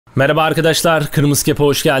Merhaba arkadaşlar, Kırmızı Kep'e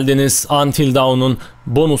hoş geldiniz. Until Dawn'un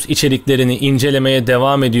bonus içeriklerini incelemeye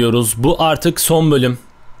devam ediyoruz. Bu artık son bölüm.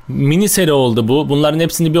 Mini seri oldu bu. Bunların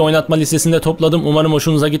hepsini bir oynatma listesinde topladım. Umarım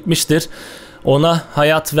hoşunuza gitmiştir. Ona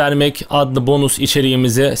Hayat Vermek adlı bonus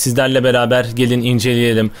içeriğimizi sizlerle beraber gelin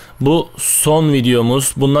inceleyelim. Bu son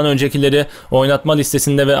videomuz. Bundan öncekileri oynatma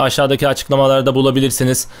listesinde ve aşağıdaki açıklamalarda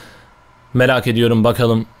bulabilirsiniz. Merak ediyorum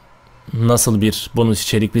bakalım nasıl bir bonus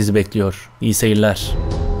içerik bizi bekliyor. İyi seyirler.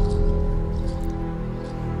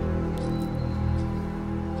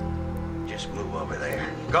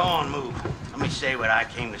 İşte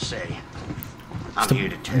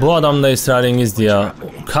bu adam da esrarengizdi ya.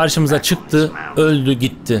 Karşımıza çıktı, öldü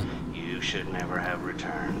gitti.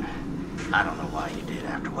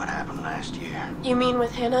 You mean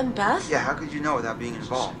with Hannah and Beth? Yeah, how could you know without being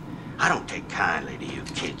involved? I don't take kindly to you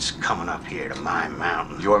kids coming up here to my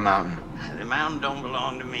mountain. Your mountain. The mountain don't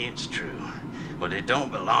belong to me, it's true. But it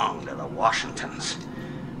don't belong to the Washingtons.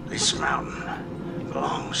 This mountain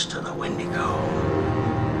belongs to the Wendigo.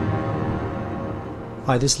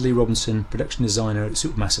 Hi, this is Lee Robinson, production designer at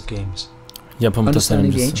Supermassive Games. Yapım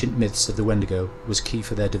Understanding the tasarımcısı. ancient myths of the Wendigo was key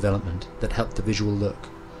for their development that helped the visual look.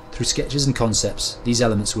 Through sketches and concepts, these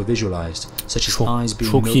elements were visualized, such as eyes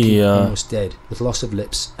being milky, almost dead, with loss of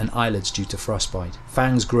lips and eyelids due to frostbite,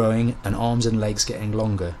 fangs growing and arms and legs getting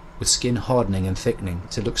longer, with skin hardening and thickening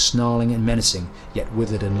to look snarling and menacing, yet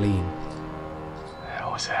withered and lean. The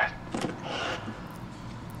hell was that?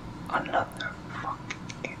 Another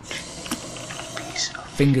fucking piece of...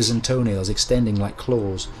 Fingers and toenails extending like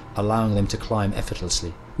claws, allowing them to climb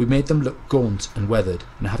effortlessly. We made them look gaunt and weathered,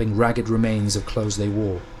 and having ragged remains of clothes they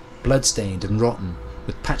wore. Blood-stained and rotten,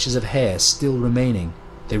 with patches of hair still remaining,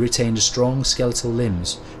 they retained strong skeletal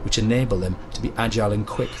limbs, which enable them to be agile and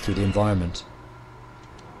quick through the environment.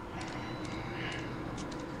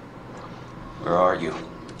 Where are you?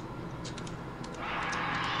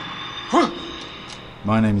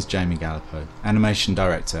 My name is Jamie Gallipo, animation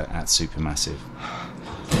director at Supermassive.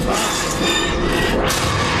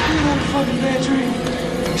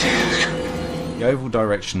 The overall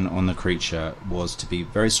direction on the creature was to be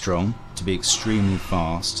very strong, to be extremely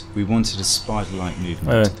fast. We wanted a spider-like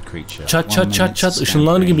movement to the creature. Çat çat çat çat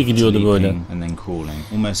ışınlanır gibi gidiyordu böyle. And then crawling,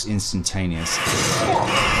 almost instantaneous.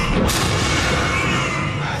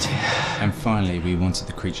 And finally, we wanted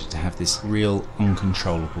the creature to have this real,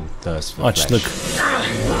 uncontrollable thirst for Açlık.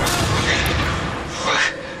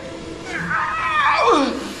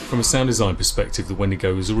 From a sound design perspective, the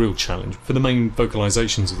Wendigo is a real challenge. For the main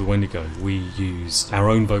vocalizations of the Wendigo, we use our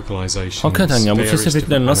own vocalizations. Hakikaten ya, bu ses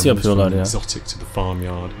efektlerini nasıl yapıyorlar ya? Exotic to the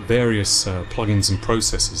farmyard, various plugins and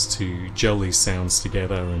processes to gel these sounds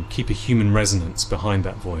together and keep a human resonance behind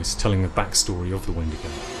that voice, telling the backstory of the Wendigo.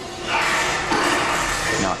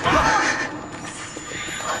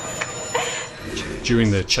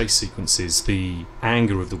 During the chase sequences, the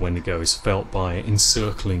anger of the Wendigo is felt by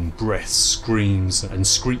encircling breaths, screams and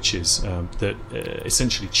screeches that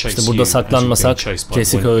essentially chase İşte burada saklanmasak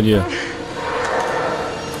kesik ölüyor.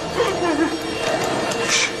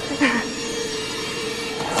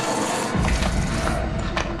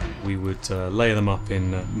 We would layer them up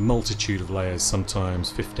in a multitude of layers,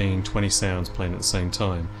 sometimes 15, 20 sounds playing at the same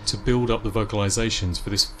time, to build up the vocalizations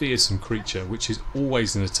for this fearsome creature which is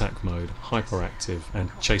always in attack mode, hyperactive and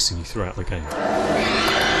chasing you throughout the game.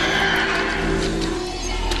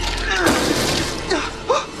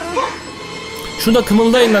 Şurada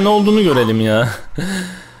kımıldayın da ne olduğunu görelim ya.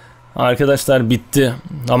 Arkadaşlar bitti.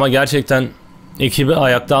 Ama gerçekten ekibi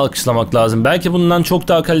ayakta alkışlamak lazım. Belki bundan çok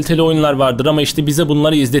daha kaliteli oyunlar vardır ama işte bize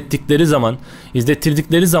bunları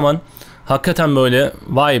izlettirdikleri zaman hakikaten böyle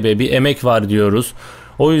vay be bir emek var diyoruz.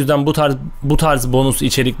 O yüzden bu tarz bonus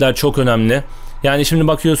içerikler çok önemli. Yani şimdi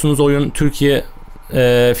bakıyorsunuz oyun Türkiye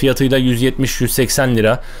fiyatıyla 170-180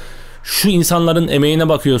 lira. Şu insanların emeğine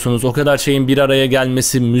bakıyorsunuz. O kadar şeyin bir araya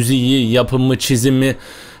gelmesi, müziği, yapımı, çizimi,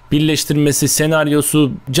 birleştirmesi,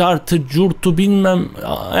 senaryosu, cartı, curtu bilmem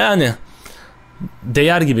yani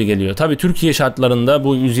değer gibi geliyor. Tabii Türkiye şartlarında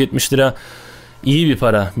bu 170 lira iyi bir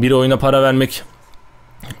para. Bir oyuna para vermek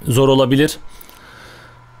zor olabilir.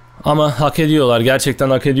 Ama hak ediyorlar. Gerçekten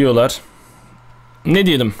hak ediyorlar. Ne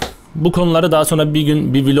diyelim? Bu konuları daha sonra bir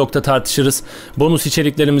gün bir vlogda tartışırız. Bonus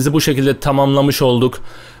içeriklerimizi bu şekilde tamamlamış olduk.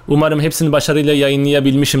 Umarım hepsini başarıyla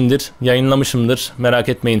yayınlamışımdır. Merak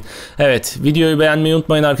etmeyin. Evet, videoyu beğenmeyi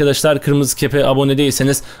unutmayın arkadaşlar. Kırmızı Kep'e abone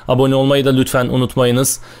değilseniz abone olmayı da lütfen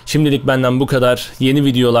unutmayınız. Şimdilik benden bu kadar. Yeni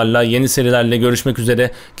videolarla, yeni serilerle görüşmek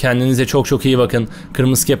üzere. Kendinize çok çok iyi bakın.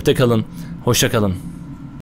 Kırmızı Kep'te kalın. Hoşça kalın.